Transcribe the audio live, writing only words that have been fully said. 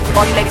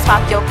All you ladies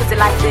pop your pussy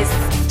like this.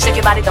 Shake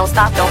your body, don't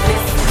stop, don't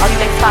miss. All you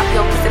ladies pop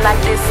your pussy like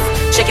this.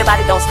 Shake your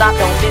body, don't stop,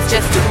 don't miss.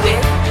 Just do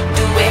it,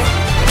 do it,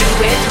 do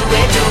it, do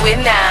it, do it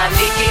now.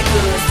 Lick it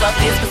good, suck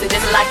this pussy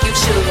just like you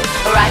should.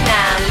 Right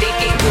now, lick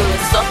it good,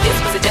 suck this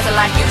pussy just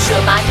like you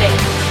should. My neck,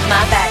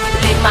 my back,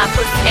 lick my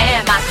pussy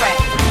and my crack.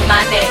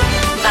 My neck,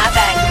 my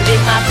back,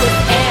 lick my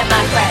pussy and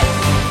my crack.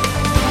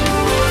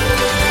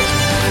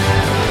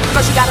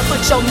 First you gotta put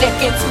your neck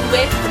into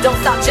it. Don't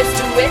stop, just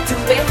do it, do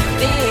it.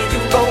 Then you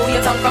roll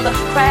your tongue from the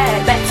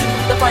crack back to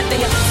the front. Then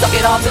you suck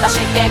it off till I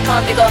shake and come,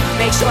 nigga.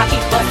 Make sure I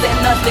keep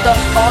busting nuts, nigga,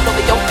 all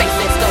over your face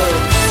and stuff.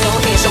 Go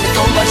ahead, show me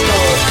so much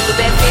love. The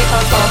best head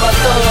comes from a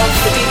thug.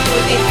 The big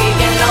good is big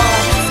and long.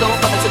 So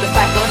fucking to the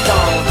crack of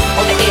dawn.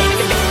 On the edge,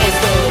 nigga, mix and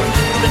stuff.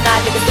 Through the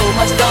night, nigga, so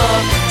much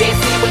love. Dead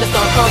see when the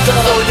sun comes up.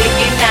 So lick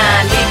it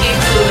now, lick it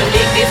good.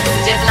 Lick this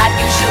pussy just like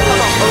you should.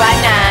 Right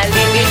now,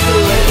 lick it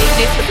good. Lick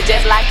this pussy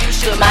just like you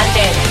should. My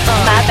neck,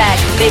 my back,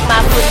 lick my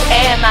pussy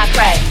and my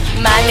crack.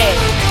 My neck,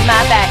 my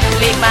back,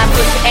 lick my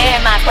pussy and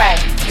my crack.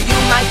 You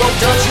might go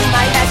judge, you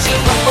might have cheat,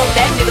 but fuck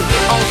that nigga,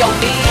 get on your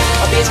knees.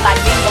 A bitch like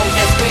me gon'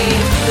 just scream.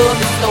 Good,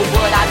 this know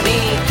what I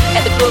mean.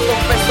 At the club, so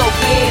fresh, so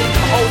clean.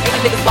 Old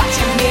niggas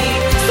watching me.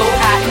 So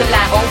high in the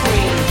line on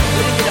green.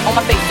 Really get it on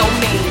my face, so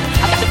mean.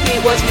 I got the pin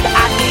words, nigga,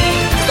 I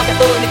need. Suck that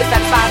thug, nigga,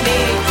 satisfy me.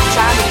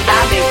 Try me, I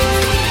make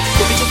you.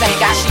 So bitches ain't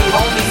got shit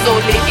on me. So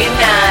lick it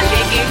now,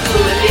 lick it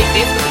good. Lick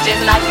this pussy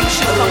just like you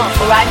should. Come on,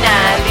 right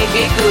now, lick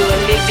it good.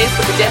 Lick this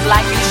pussy just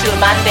like you should.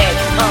 My neck,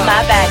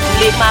 my back,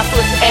 lick my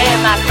pussy and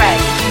my crack.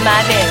 My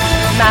neck,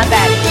 my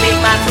back, lick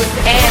my pussy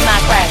and my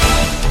crack.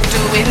 Do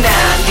it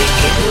now, lick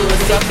it good.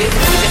 Suck this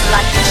pussy just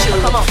like you should.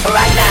 Come on, right